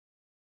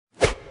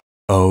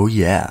Oh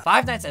yeah.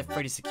 Five Nights at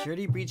Freddy's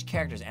Security Breach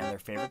Characters and their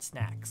favorite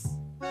snacks.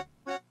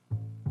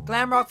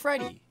 Glamrock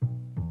Freddy.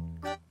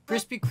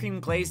 Krispy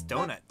Kreme glazed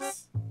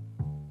donuts.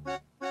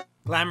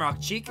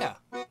 Glamrock Chica.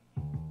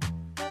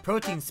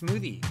 Protein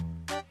smoothie.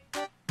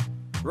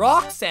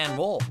 Roxanne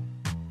Wolf.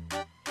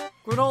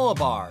 Granola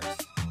bars.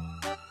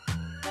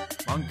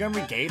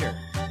 Montgomery Gator.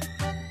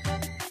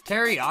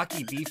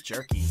 Teriyaki beef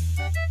jerky.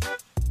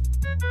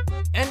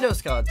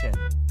 Endoskeleton.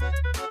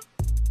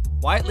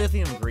 White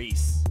lithium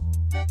grease.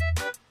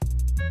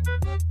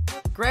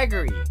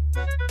 Gregory.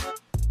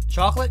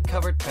 Chocolate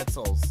covered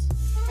pretzels.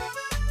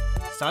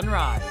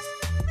 Sunrise.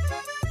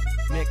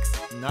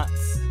 Mixed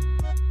nuts.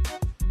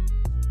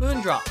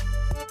 Moondrop.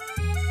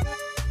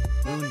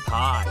 Moon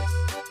pies.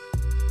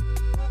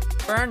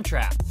 Burn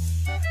trap.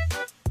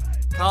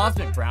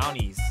 Cosmic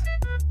brownies.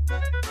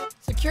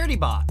 Security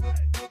bot.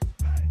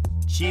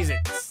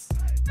 Cheez-Its.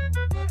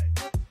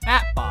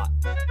 Appbot.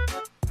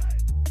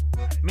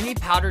 Mini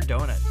powder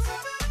donuts.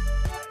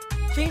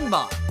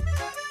 Chainbot.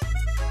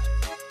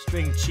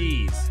 String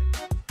cheese.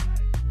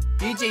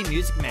 DJ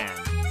Music Man.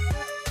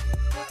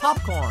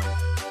 Popcorn.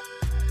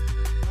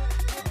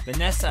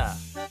 Vanessa.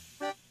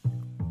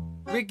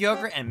 Greek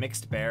yogurt and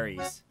mixed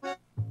berries.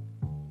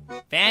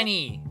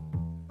 Fanny.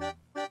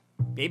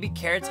 Baby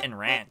carrots and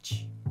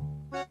ranch.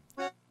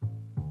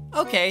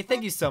 Okay,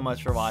 thank you so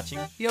much for watching.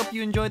 We hope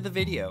you enjoyed the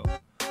video.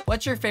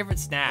 What's your favorite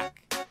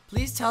snack?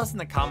 Please tell us in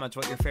the comments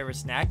what your favorite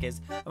snack is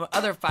and what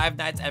other Five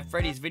Nights at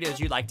Freddy's videos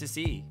you'd like to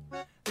see.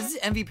 This is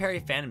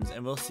MVPerry Fandoms,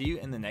 and we'll see you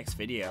in the next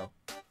video.